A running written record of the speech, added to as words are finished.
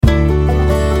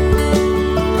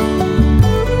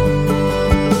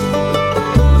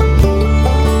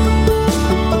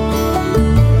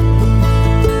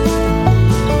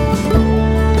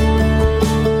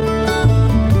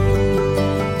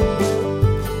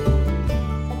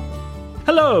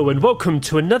Hello and welcome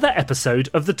to another episode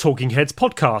of the Talking Heads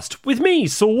podcast with me,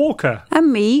 Saul Walker.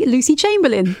 And me, Lucy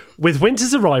Chamberlain. With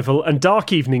winter's arrival and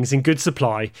dark evenings in good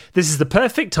supply, this is the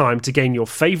perfect time to gain your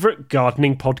favourite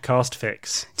gardening podcast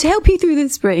fix. To help you through the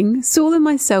spring, Saul and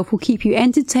myself will keep you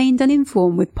entertained and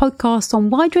informed with podcasts on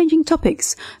wide-ranging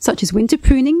topics such as winter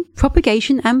pruning,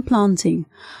 propagation and planting.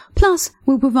 Plus,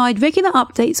 we'll provide regular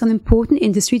updates on important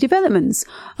industry developments,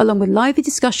 along with lively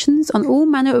discussions on all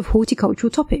manner of horticultural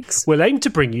topics. We'll aim to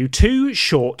bring you 2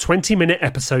 short 20-minute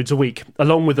episodes a week,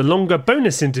 along with a longer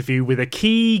bonus interview with a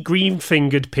key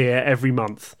green-fingered peer every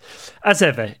month. As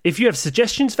ever, if you have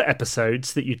suggestions for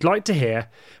episodes that you'd like to hear,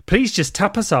 please just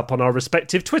tap us up on our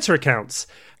respective Twitter accounts,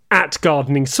 at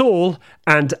Gardening Saul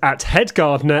and at Head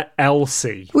Gardener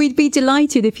LC. We'd be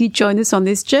delighted if you'd join us on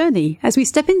this journey as we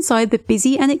step inside the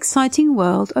busy and exciting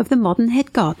world of the modern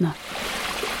head gardener.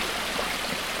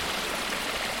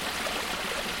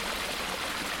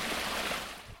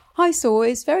 Hi Saul,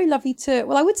 it's very lovely to,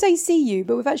 well I would say see you,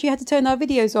 but we've actually had to turn our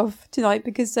videos off tonight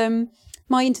because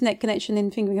my internet connection in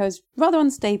Fingering is rather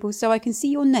unstable, so I can see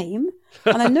your name.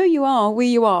 And I know you are where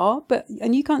you are,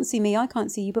 and you can't see me, I can't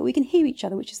see you, but we can hear each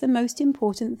other, which is the most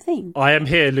important thing. I am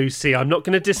here, Lucy. I'm not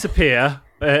going to disappear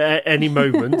at any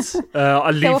moment.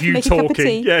 I'll leave you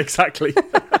talking. Yeah, exactly.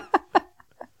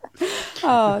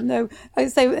 Oh, no.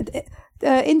 So,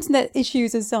 internet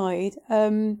issues aside,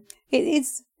 it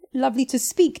is lovely to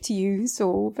speak to you,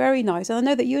 Saul. Very nice. And I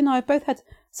know that you and I have both had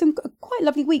some quite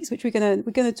lovely weeks, which we're going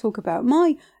to talk about.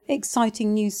 My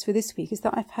exciting news for this week is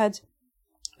that I've had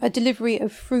a delivery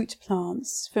of fruit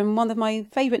plants from one of my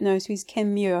favourite nurseries,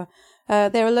 Ken Muir.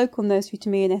 They're a local nursery to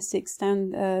me in Essex,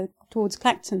 down towards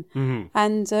Clacton. Mm-hmm.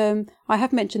 And I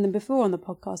have mentioned them before on the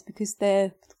podcast because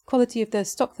their quality of the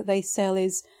stock that they sell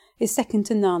is second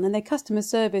to none, and their customer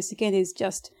service again is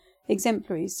just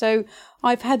exemplary. So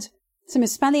I've had some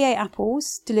espalier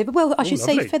apples delivered. Well, I should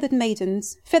say feathered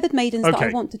maidens okay. That I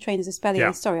want to train as espalier.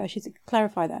 Yeah. Sorry, I should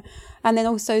clarify that. And then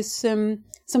also some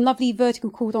lovely vertical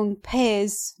cordon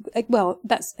pears. Well,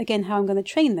 that's again how I'm going to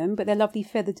train them, but they're lovely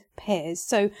feathered pears.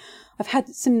 So I've had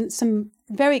some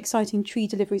very exciting tree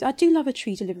deliveries. I do love a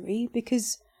tree delivery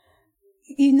because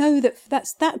you know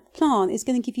that plant is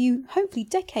going to give you hopefully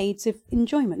decades of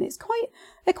enjoyment.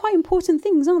 They're quite important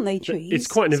things, aren't they, trees? It's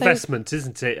quite an investment,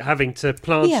 isn't it? Having to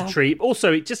plant a tree.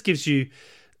 Also, it just gives you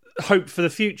hope for the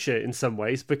future in some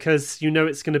ways because you know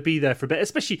it's going to be there for a bit.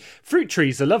 Especially fruit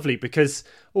trees are lovely because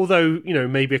although, you know,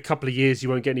 maybe a couple of years you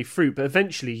won't get any fruit, but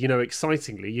eventually, you know,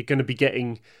 excitingly, you're going to be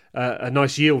getting a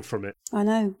nice yield from it. I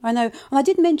know. And I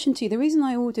did mention to you, the reason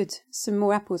I ordered some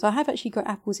more apples, I have actually got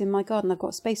apples in my garden. I've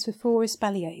got space for 4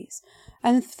 espaliers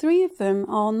and 3 of them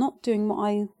are not doing what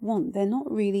I want. They're not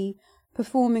really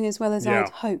performing as well as I'd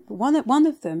hope. One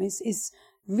of them is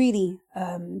really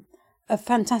a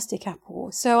fantastic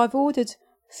apple. So I've ordered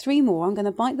 3 more. I'm going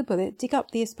to bite the bullet, dig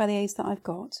up the espaliers that I've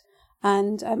got,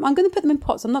 and I'm going to put them in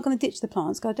pots. I'm not going to ditch the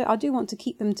plants because I do want to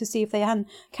keep them to see if they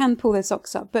can pull their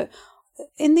socks up. But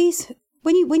in these,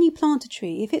 when you plant a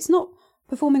tree, if it's not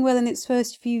performing well in its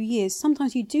first few years,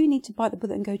 sometimes you do need to bite the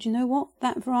bullet and go, do you know what?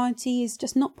 That variety is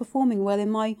just not performing well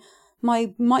in my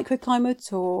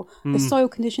microclimate or the soil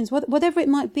conditions, whatever it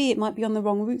might be on the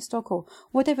wrong rootstock or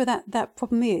whatever that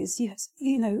problem is.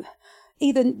 You know,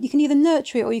 you can either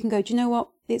nurture it or you can go, do you know what?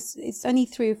 It's only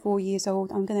 3 or 4 years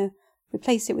old. I'm going to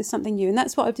replace it with something new. And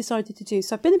that's what I've decided to do.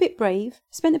 So I've been a bit brave,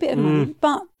 spent a bit of money,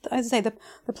 but as I say,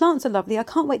 the plants are lovely. I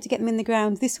can't wait to get them in the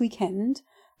ground this weekend.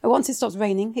 Once it stops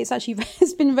raining,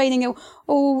 it's been raining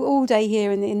all day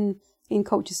here in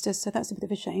Colchester, so that's a bit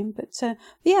of a shame. But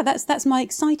that's my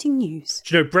exciting news.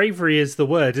 Do you know, bravery is the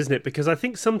word, isn't it? Because I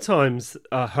think sometimes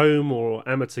a home or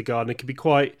amateur gardener can be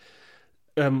quite,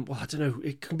 I don't know,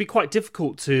 it can be quite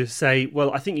difficult to say,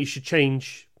 well, I think you should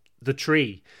change the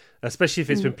tree, especially if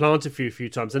it's been planted for you a few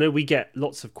times. I know we get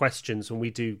lots of questions when we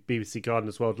do BBC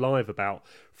Gardeners World Live about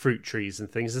fruit trees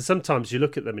and things, and sometimes you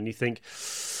look at them and you think,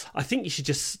 I think you should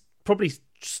just probably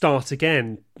start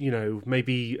again, you know,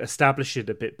 maybe establish it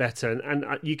a bit better, and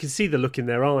you can see the look in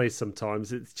their eyes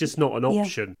sometimes. It's just not an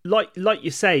option. Like you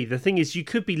say, the thing is you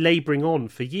could be labouring on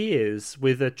for years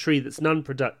with a tree that's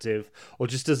non-productive or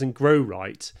just doesn't grow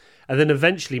right, and then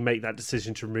eventually make that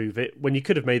decision to remove it when you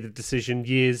could have made the decision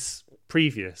years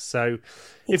previous. So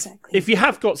if you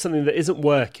have got something that isn't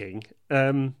working,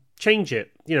 change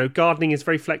it. You know, gardening is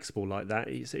very flexible like that.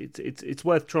 It's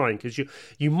worth trying because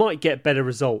you might get better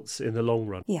results in the long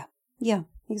run. Yeah,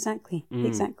 exactly.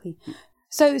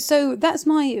 So that's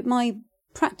my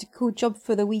practical job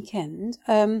for the weekend.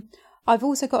 I've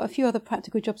also got a few other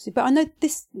practical jobs to do, but I know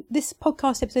this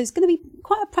podcast episode is going to be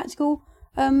quite a practical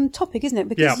topic, isn't it?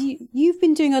 Because you've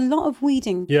been doing a lot of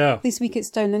weeding this week at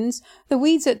Stonelands. The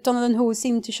weeds at Donnellan Hall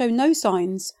seem to show no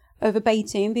signs of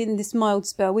abating, being this mild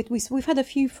spell. We've had a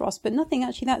few frosts, but nothing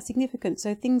actually that significant.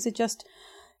 So things are just,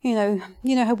 you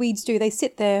know how weeds do. They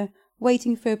sit there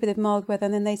waiting for a bit of mild weather,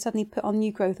 and then they suddenly put on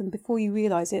new growth, and before you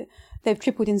realise it, they've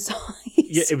tripled in size.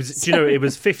 Yeah, it was. Do you know, it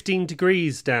was 15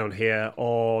 degrees down here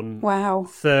on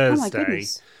Thursday. Oh my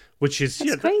goodness. Which is,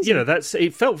 crazy.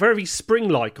 It felt very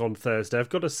spring-like on Thursday, I've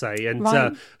got to say.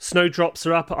 And snowdrops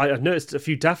are up. I noticed a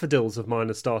few daffodils of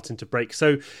mine are starting to break.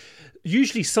 So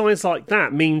usually signs like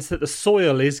that means that the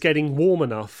soil is getting warm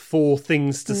enough for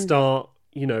things to start,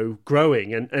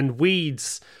 growing. And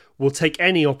weeds will take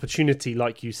any opportunity,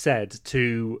 like you said,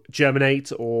 to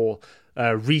germinate or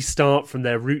restart from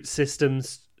their root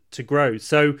systems to grow.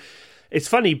 So it's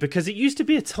funny because it used to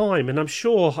be a time, and I'm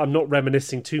sure I'm not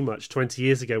reminiscing too much, 20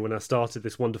 years ago when I started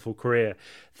this wonderful career,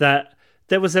 that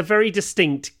there was a very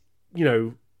distinct,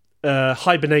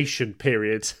 hibernation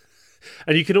period.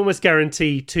 And you can almost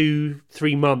guarantee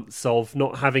 2-3 months of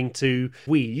not having to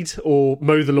weed or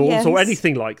mow the lawns or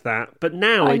anything like that. But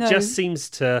now it just seems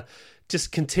to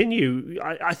just continue.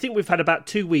 I think we've had about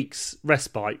 2 weeks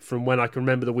respite from when I can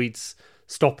remember the weeds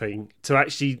stopping to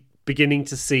actually beginning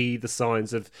to see the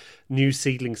signs of new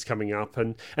seedlings coming up.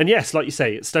 And yes, like you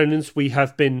say, at Stonelands we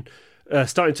have been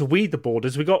starting to weed the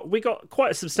borders. We got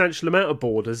quite a substantial amount of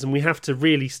borders, and we have to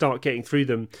really start getting through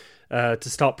them to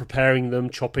start preparing them,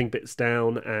 chopping bits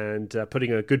down, and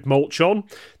putting a good mulch on.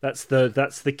 That's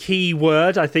the key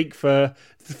word, I think, for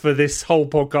this whole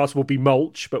podcast will be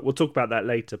mulch, but we'll talk about that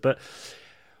later. But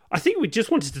I think we just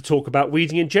wanted to talk about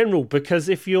weeding in general, because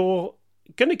if you're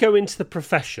going to go into the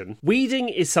profession, weeding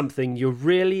is something you're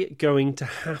really going to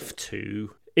have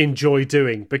to enjoy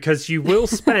doing, because you will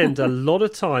spend a lot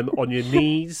of time on your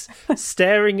knees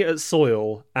staring at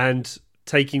soil and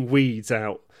taking weeds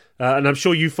out. And I'm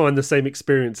sure you find the same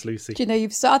experience, Lucy. Do you know,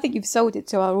 I think you've sold it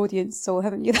to our audience, or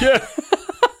haven't you? Yeah.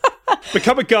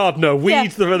 Become a gardener,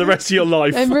 weed for the rest of your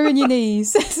life. And ruin your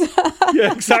knees.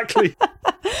 Yeah, exactly.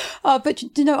 But,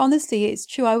 honestly, it's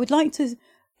true. I would like to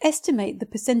estimate the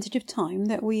percentage of time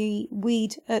that we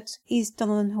weed at East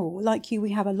Donnellan Hall. Like you,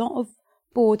 we have a lot of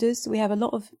borders, we have a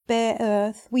lot of bare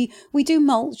earth. We do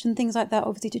mulch and things like that,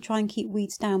 obviously, to try and keep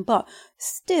weeds down. But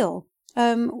still,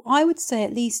 I would say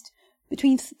at least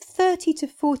between 30 to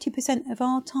 40% of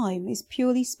our time is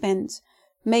purely spent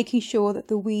making sure that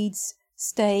the weeds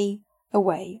stay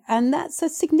away. And that's a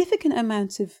significant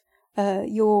amount of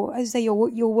your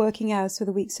working hours for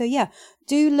the week. So yeah,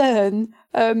 do learn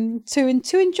to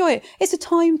enjoy it. It's a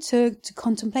time to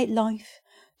contemplate life,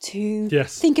 to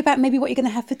think about maybe what you're going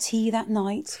to have for tea that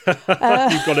night. You've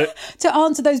got it. To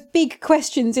answer those big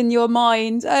questions in your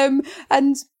mind.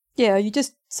 And yeah,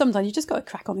 sometimes you just got to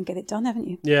crack on and get it done, haven't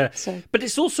you? Yeah. So. But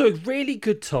it's also a really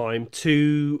good time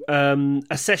to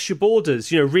assess your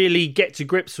borders, really get to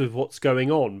grips with what's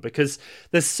going on, because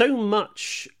there's so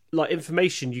much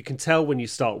information you can tell when you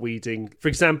start weeding. For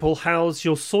example, how's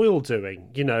your soil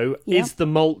doing? Is the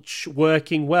mulch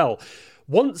working well?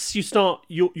 Once you start,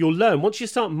 you'll learn. Once you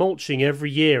start mulching every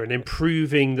year and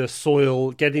improving the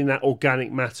soil, getting that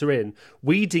organic matter in,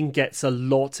 weeding gets a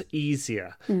lot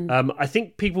easier. I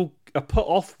think people are put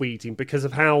off weeding because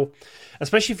of how,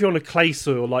 especially if you're on a clay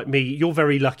soil like me, you're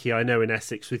very lucky, I know, in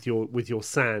Essex with your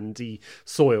sandy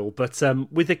soil. But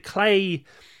with a clay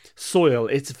soil,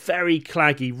 it's very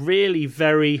claggy, really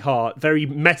very hard, very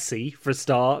messy for a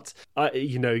start.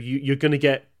 You're going to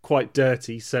get quite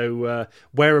dirty, so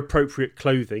wear appropriate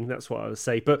clothing, that's what I would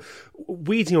say. But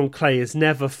weeding on clay is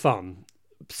never fun,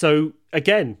 so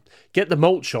again, get the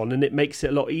mulch on and it makes it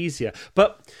a lot easier.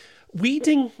 But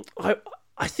weeding,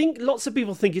 I think lots of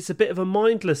people think it's a bit of a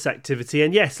mindless activity,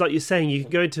 and yes, like you're saying, you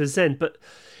can go into a zen, but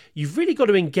you've really got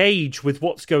to engage with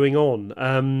what's going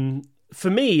on. For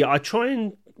me, I try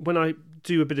and, when I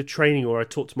do a bit of training or I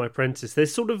talk to my apprentice,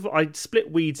 I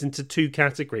split weeds into two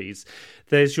categories.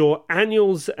 There's your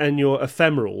annuals and your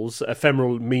ephemerals.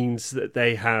 Ephemeral means that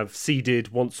they have seeded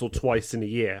once or twice in a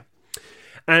year.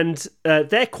 And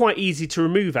they're quite easy to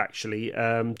remove, actually.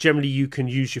 Generally, you can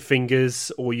use your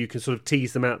fingers or you can sort of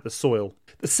tease them out of the soil.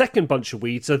 The second bunch of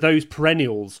weeds are those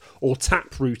perennials or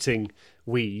tap-rooting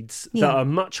weeds that are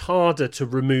much harder to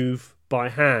remove by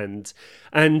hand,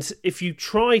 and if you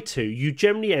try to, you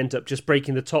generally end up just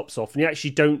breaking the tops off, and you actually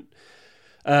don't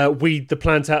weed the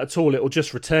plant out at all. It will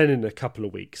just return in a couple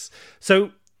of weeks.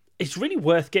 So it's really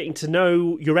worth getting to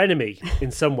know your enemy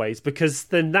in some ways, because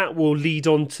then that will lead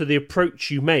on to the approach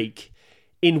you make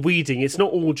in weeding. It's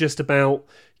not all just about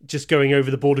just going over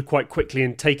the border quite quickly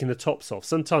and taking the tops off.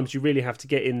 Sometimes you really have to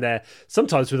get in there,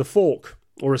 sometimes with a fork,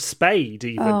 or a spade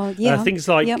even. Oh, yeah. Things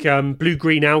like Yep.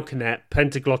 blue-green alkanet,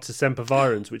 Pentaglottis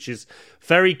sempervirens, which is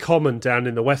very common down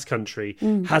in the West Country,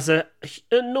 has a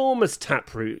enormous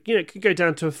taproot. You know, it could go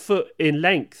down to a foot in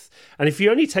length. And if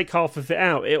you only take half of it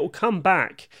out, it will come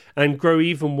back and grow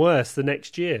even worse the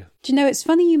next year. Do you know, it's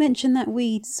funny you mentioned that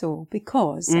weed, Saul,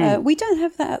 because we don't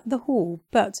have that at the Hall,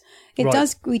 but it Right.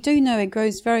 does. We do know it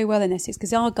grows very well in Essex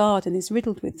because our garden is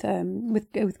riddled with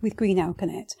green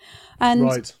alkanet. And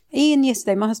Right. Ian,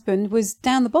 yesterday, my husband, was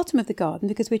down the bottom of the garden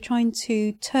because we're trying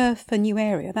to turf a new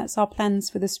area. That's our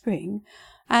plans for the spring.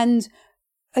 And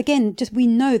again, just we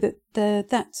know that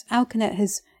that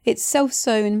alkanet it's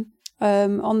self-sown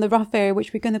on the rough area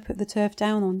which we're going to put the turf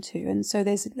down onto, and so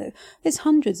there's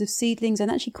hundreds of seedlings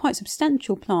and actually quite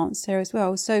substantial plants there as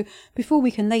well. So before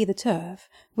we can lay the turf,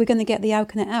 we're going to get the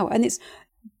alkanet out, and it's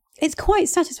quite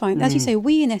satisfying. As you say,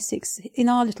 we in Essex, in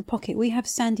our little pocket, we have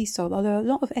sandy soil, although a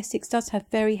lot of Essex does have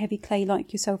very heavy clay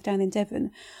like yourself down in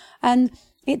Devon, and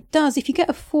it does, if you get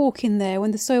a fork in there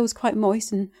when the soil's quite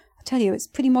moist, and I tell you, it's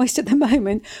pretty moist at the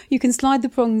moment, you can slide the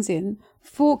prongs in,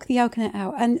 fork the alkanet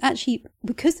out, and actually,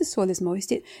 because the soil is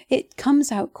moist, it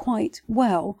comes out quite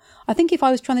well. I think if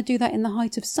I was trying to do that in the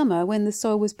height of summer when the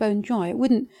soil was bone dry,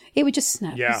 it would just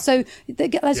snap. Yeah. So,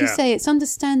 as you say, it's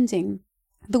understanding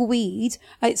the weed,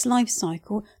 its life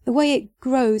cycle, the way it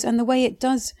grows and the way it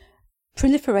does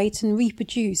proliferate and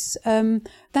reproduce.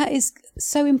 That is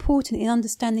so important in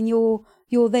understanding your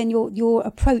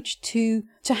approach to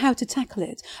how to tackle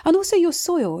it, and also your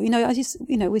soil. You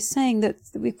know, we're saying that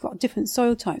we've got different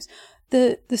soil types.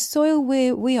 The soil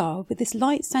where we are with this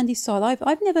light sandy soil,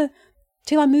 I've never,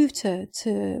 till I moved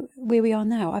to where we are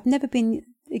now, I've never been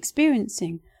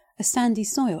experiencing a sandy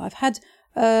soil. I've had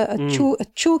a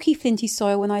chalky flinty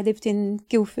soil when I lived in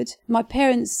Guildford. My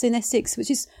parents in Essex,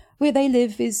 which is where they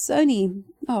live, is only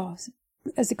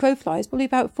as the crow flies, probably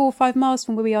about 4 or 5 miles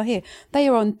from where we are here. They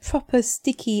are on proper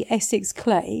sticky Essex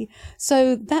clay.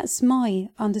 So that's my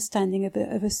understanding of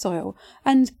a soil.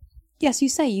 And yes, you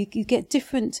say you get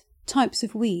different types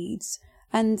of weeds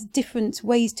and different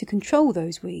ways to control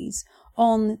those weeds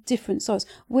on different soils.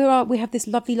 We have this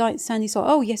lovely light sandy soil.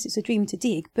 Oh yes, it's a dream to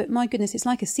dig, but my goodness, it's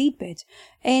like a seed bed.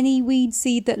 Any weed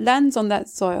seed that lands on that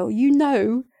soil,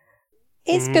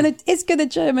 it's gonna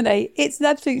germinate. It's an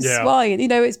absolute swine. You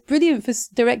know, it's brilliant for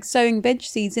direct sowing veg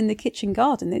seeds in the kitchen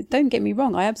garden. Don't get me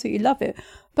wrong, I absolutely love it.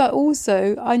 But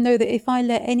also, I know that if I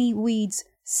let any weeds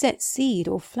set seed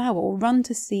or flower or run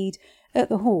to seed at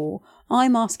the Hall,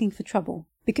 I'm asking for trouble.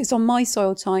 Because on my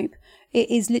soil type, it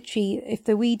is literally, if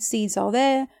the weed seeds are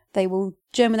there, they will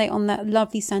germinate on that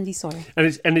lovely sandy soil.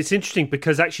 And it's interesting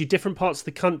because actually different parts of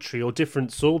the country or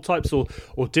different soil types or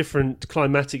different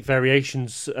climatic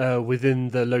variations within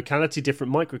the locality,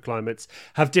 different microclimates,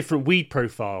 have different weed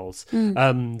profiles.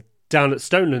 Down at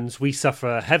Stonelands, we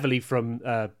suffer heavily from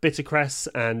bittercress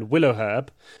and willow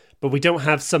herb, but we don't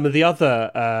have some of the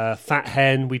other fat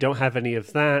hen. We don't have any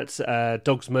of that,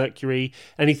 dog's mercury,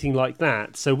 anything like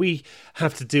that. So we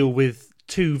have to deal with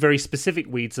two very specific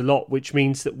weeds a lot, which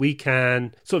means that we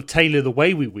can sort of tailor the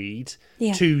way we weed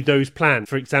to those plants.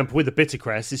 For example, with the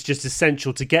bittercress, it's just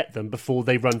essential to get them before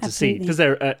they run to seed, because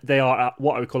they are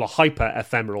what I would call a hyper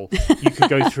ephemeral. You could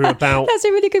go through about... That's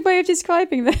a really good way of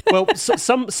describing that. Well,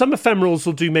 some ephemerals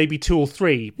will do maybe 2 or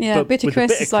 3. Yeah, but with the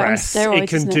bittercress is like on steroids, it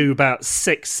can do about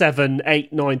 6, 7,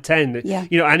 8, 9, 10. Yeah.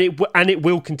 You know, and it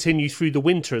will continue through the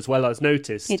winter as well, as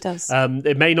noticed. It does.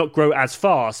 It may not grow as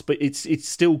fast, but it's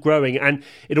still growing, and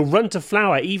it'll run to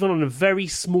flower even on a very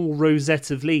small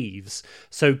rosette of leaves.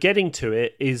 So getting to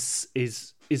it is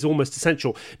almost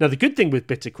essential. Now, the good thing with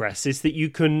bittercress is that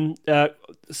you can...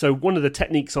 so one of the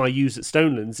techniques I use at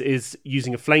Stonelands is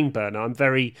using a flame burner. I'm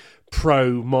very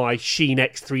pro my Sheen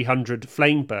X300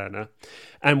 flame burner.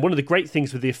 And one of the great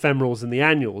things with the ephemerals and the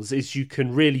annuals is you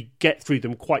can really get through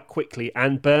them quite quickly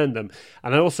and burn them.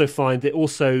 And I also find it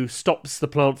also stops the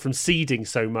plant from seeding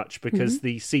so much because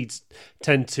the seeds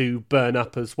tend to burn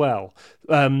up as well.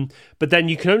 But then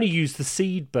you can only use the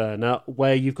seed burner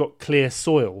where you've got clear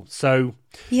soil. So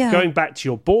going back to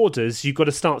your borders, you've got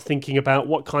to start thinking about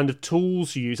what kind of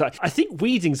tools you use. I think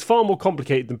weeding's far more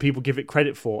complicated than people give it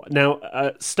credit for. Now,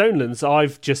 Stonelands,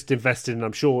 I've just invested in,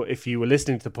 I'm sure if you were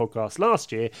listening to the podcast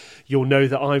last year, you'll know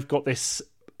that I've got this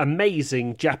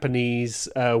amazing Japanese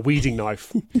weeding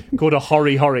knife called a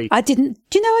Hori Hori. I didn't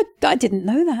know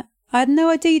that. I had no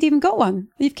idea you'd even got one.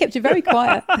 You've kept it very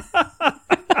quiet.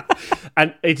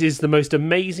 And it is the most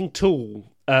amazing tool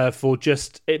for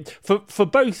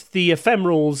both the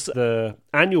ephemerals, the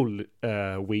annual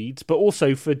weeds, but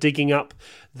also for digging up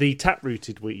the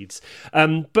tap-rooted weeds.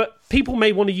 But people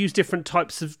may want to use different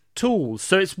types of tools,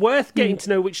 so it's worth getting to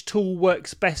know which tool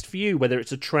works best for you, whether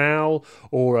it's a trowel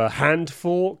or a hand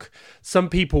fork. Some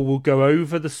people will go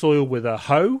over the soil with a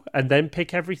hoe and then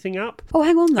pick everything up. Oh,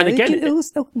 hang on though. And again,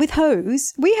 with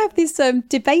hoes, we have this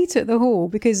debate at the hall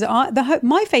because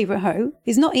my favourite hoe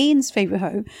is not Ian's favourite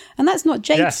hoe, and that's not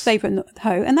Jake's favourite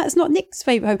hoe, and that's not Nick's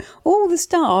favourite hoe. All the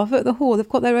staff at the hall have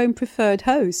got their own preferred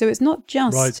hoe, so it's not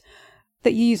just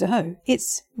that you use a hoe,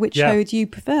 it's which hoe do you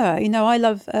prefer. You know, I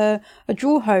love a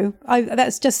draw hoe.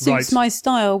 That's just suits my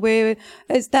style, where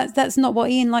that's not what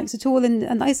Ian likes at all.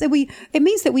 And I said it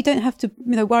means that we don't have to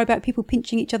worry about people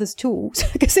pinching each other's tools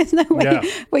because there's no way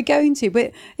we're going to.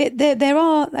 But there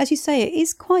are, as you say, it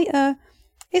is quite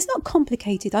it's not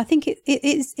complicated. I think it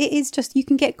is just, you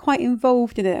can get quite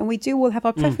involved in it, and we do all have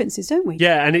our preferences, don't we?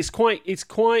 Yeah, and it's quite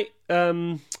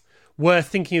worth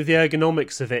thinking of the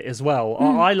ergonomics of it as well.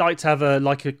 I like to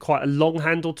have quite a long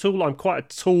handle tool. I'm quite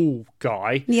a tall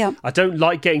guy. Yeah. I don't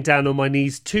like getting down on my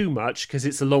knees too much because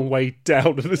it's a long way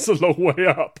down and it's a long way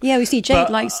up. Yeah, we see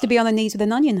Jade likes to be on her knees with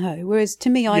an onion hoe, whereas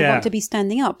to me, I want to be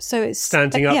standing up. So it's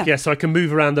standing up, so I can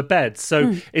move around the bed.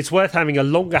 So it's worth having a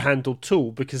longer handled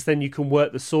tool because then you can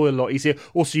work the soil a lot easier.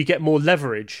 Also, you get more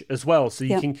leverage as well. So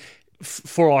you can,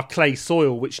 for our clay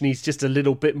soil, which needs just a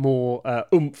little bit more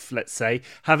oomph, let's say,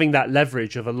 having that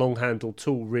leverage of a long-handled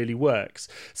tool really works.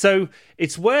 So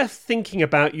it's worth thinking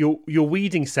about your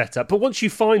weeding setup. But once you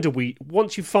find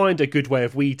a good way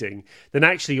of weeding, then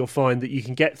actually you'll find that you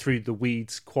can get through the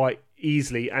weeds quite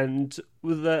easily and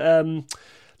with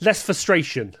less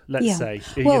frustration, let's say.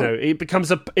 Well, it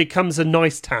becomes a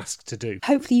nice task to do.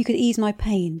 Hopefully you could ease my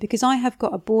pain, because I have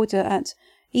got a border at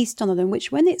East Donnellan,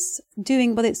 which when it's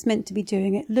doing what it's meant to be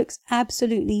doing, it looks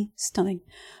absolutely stunning.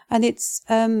 And it's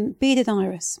bearded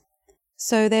iris.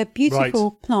 So they're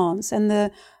beautiful plants, and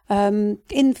they're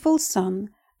in full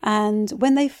sun. And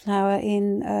when they flower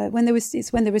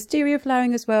it's when the wisteria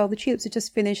flowering as well. The tulips are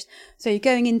just finished. So you're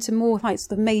going into more like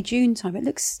sort of May, June time. It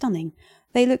looks stunning.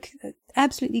 They look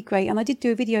absolutely great, and I did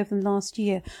do a video of them last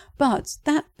year. But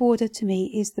that border to me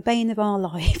is the bane of our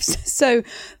lives. So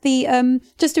the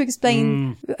just to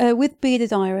explain, with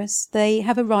bearded iris, they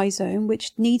have a rhizome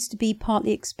which needs to be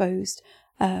partly exposed,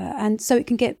 and so it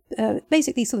can get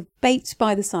basically sort of baked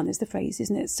by the sun, is the phrase,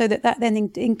 isn't it? So that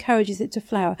then encourages it to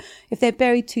flower. If they're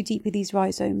buried too deep with these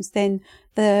rhizomes, then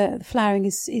the flowering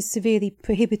is severely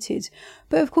prohibited.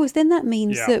 But of course, then that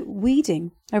means that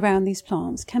weeding around these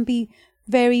plants can be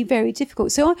very, very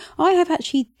difficult. So I have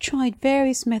actually tried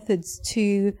various methods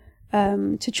to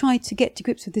try to get to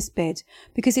grips with this bed,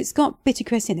 because it's got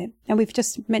bittercress in it, and we've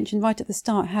just mentioned right at the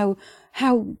start how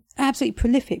absolutely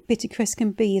prolific bittercress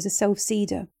can be as a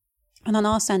self-seeder. And on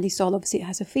our sandy soil, obviously, it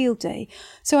has a field day.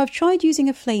 So I've tried using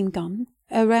a flame gun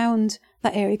around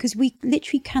that area, because we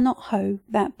literally cannot hoe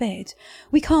that bed.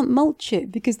 We can't mulch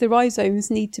it because the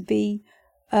rhizomes need to be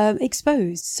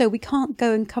exposed, so we can't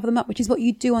go and cover them up, which is what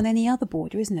you do on any other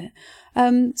border, isn't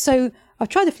it? So I've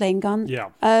tried a flame gun.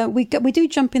 We do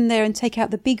jump in there and take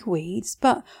out the big weeds,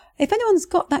 but if anyone's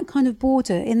got that kind of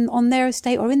border on their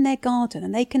estate or in their garden,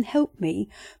 and they can help me,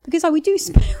 because we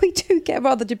do get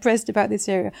rather depressed about this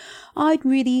area, I'd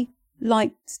really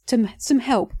like some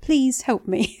help. Please help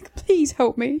me. Please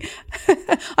help me.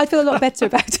 I'd feel a lot better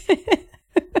about it.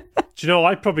 Do you know,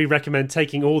 I'd probably recommend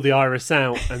taking all the iris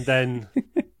out and then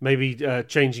maybe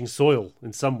changing soil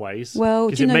in some ways. Well,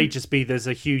 because it may just be there's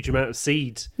a huge amount of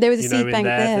seed. There is a seed bank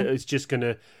there. That it's just going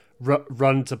to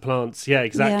run to plants. Yeah,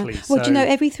 exactly. Yeah. Well, do you know,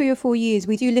 every 3 or 4 years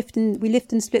we lift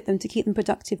and split them to keep them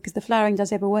productive, because the flowering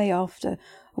does ebb away after.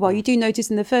 Well, you do notice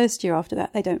in the first year after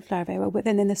that they don't flower very well, but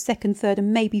then in the second, third,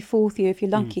 and maybe fourth year, if you're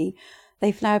lucky,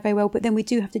 they flower very well. But then we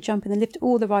do have to jump in and lift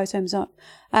all the rhizomes up,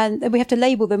 and we have to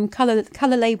label them, colour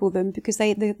label them, because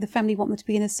the family want them to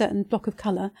be in a certain block of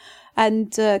colour,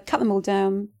 and cut them all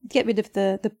down, get rid of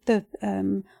the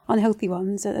unhealthy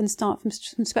ones, and start from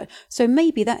scratch. So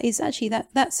maybe that is actually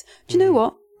that's. Do you know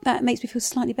what? That makes me feel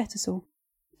slightly better, Saul.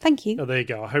 Thank you. Oh, there you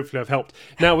go. Hopefully I've helped.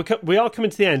 Now, we are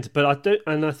coming to the end, but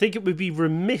I think it would be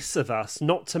remiss of us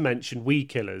not to mention weed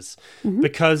killers,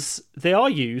 because they are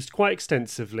used quite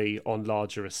extensively on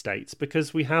larger estates,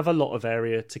 because we have a lot of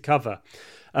area to cover.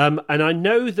 And I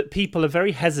know that people are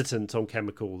very hesitant on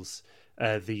chemicals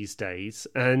these days,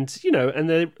 and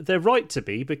they're right to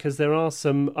be, because there are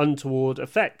some untoward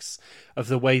effects of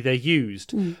the way they're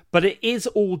used. But it is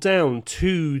all down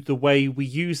to the way we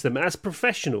use them. As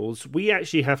professionals, we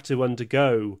actually have to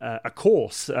undergo a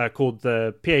course called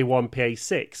the PA1,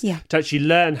 PA6 to actually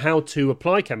learn how to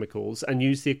apply chemicals and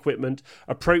use the equipment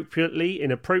appropriately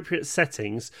in appropriate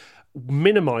settings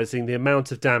minimising the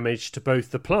amount of damage to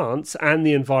both the plants and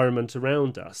the environment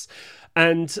around us.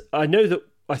 And I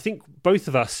think both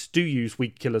of us do use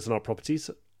weed killers on our properties.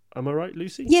 Am I right,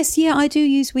 Lucy? Yes, yeah, I do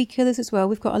use weed killers as well.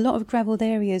 We've got a lot of gravelled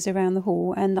areas around the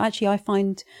hall, and actually I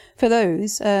find for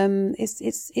those,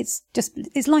 it's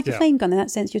like a flame gun in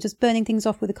that sense. You're just burning things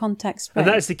off with a contact spray.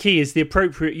 And that's the key, is the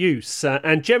appropriate use.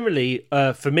 And generally,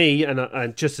 for me,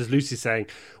 and just as Lucy's saying,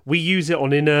 we use it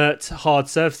on inert, hard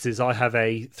surfaces. I have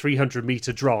a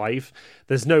 300-metre drive.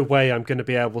 There's no way I'm going to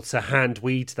be able to hand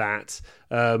weed that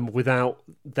without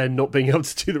then not being able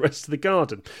to do the rest of the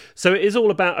garden. So it is all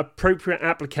about appropriate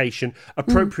application,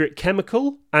 appropriate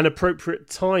chemical, and appropriate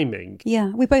timing.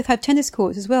 Yeah, we both have tennis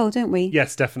courts as well, don't we?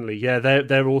 Yes, definitely. Yeah,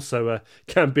 they're also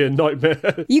can be a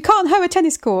nightmare. You can't hoe a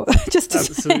tennis court, just to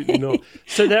Absolutely say. not.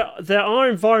 So there are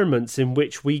environments in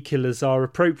which weed killers are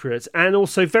appropriate and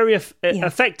also very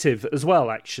effective as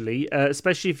well, actually,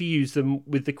 especially if you use them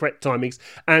with the correct timings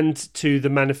and to the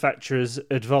manufacturer's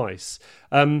advice.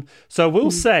 So I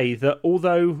will say that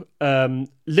although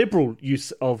liberal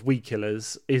use of weed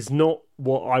killers is not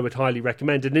what I would highly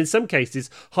recommend, and in some cases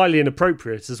highly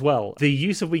inappropriate as well, the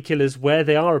use of weed killers where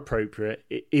they are appropriate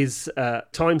is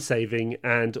time-saving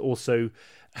and also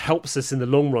helps us in the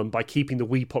long run by keeping the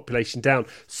weed population down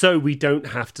so we don't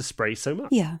have to spray so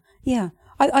much. Yeah.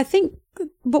 I think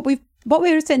what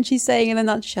we're essentially saying in a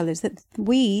nutshell is that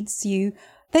weeds,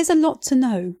 there's a lot to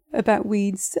know about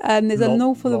weeds, and there's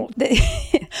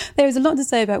there is a lot to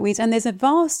say about weeds, and there's a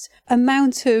vast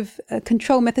amount of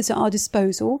control methods at our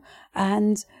disposal,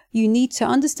 and you need to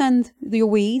understand your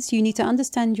weeds, you need to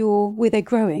understand where they're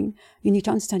growing, you need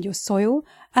to understand your soil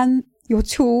and your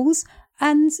tools,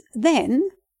 and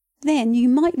then you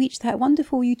might reach that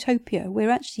wonderful utopia where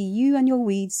actually you and your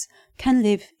weeds can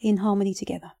live in harmony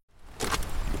together.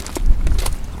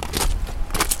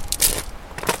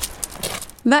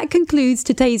 That concludes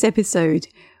today's episode.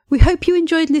 We hope you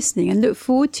enjoyed listening and look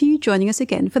forward to you joining us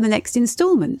again for the next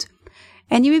instalment.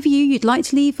 Any review you'd like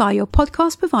to leave via your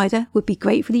podcast provider would be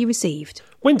gratefully received.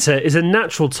 Winter is a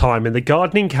natural time in the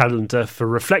gardening calendar for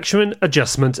reflection,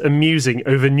 adjustment and musing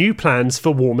over new plans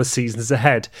for warmer seasons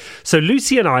ahead. So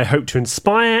Lucy and I hope to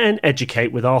inspire and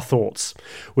educate with our thoughts.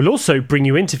 We'll also bring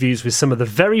you interviews with some of the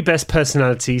very best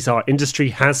personalities our industry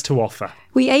has to offer.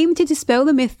 We aim to dispel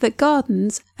the myth that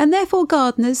gardens, and therefore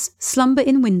gardeners, slumber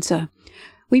in winter.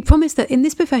 We promise that in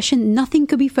this profession nothing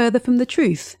could be further from the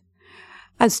truth.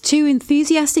 As two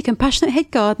enthusiastic and passionate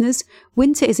head gardeners,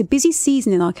 winter is a busy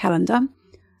season in our calendar.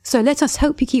 So let us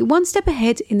help you keep one step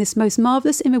ahead in this most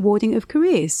marvellous and rewarding of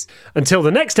careers. Until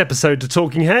the next episode of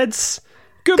Talking Heads,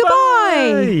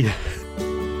 goodbye!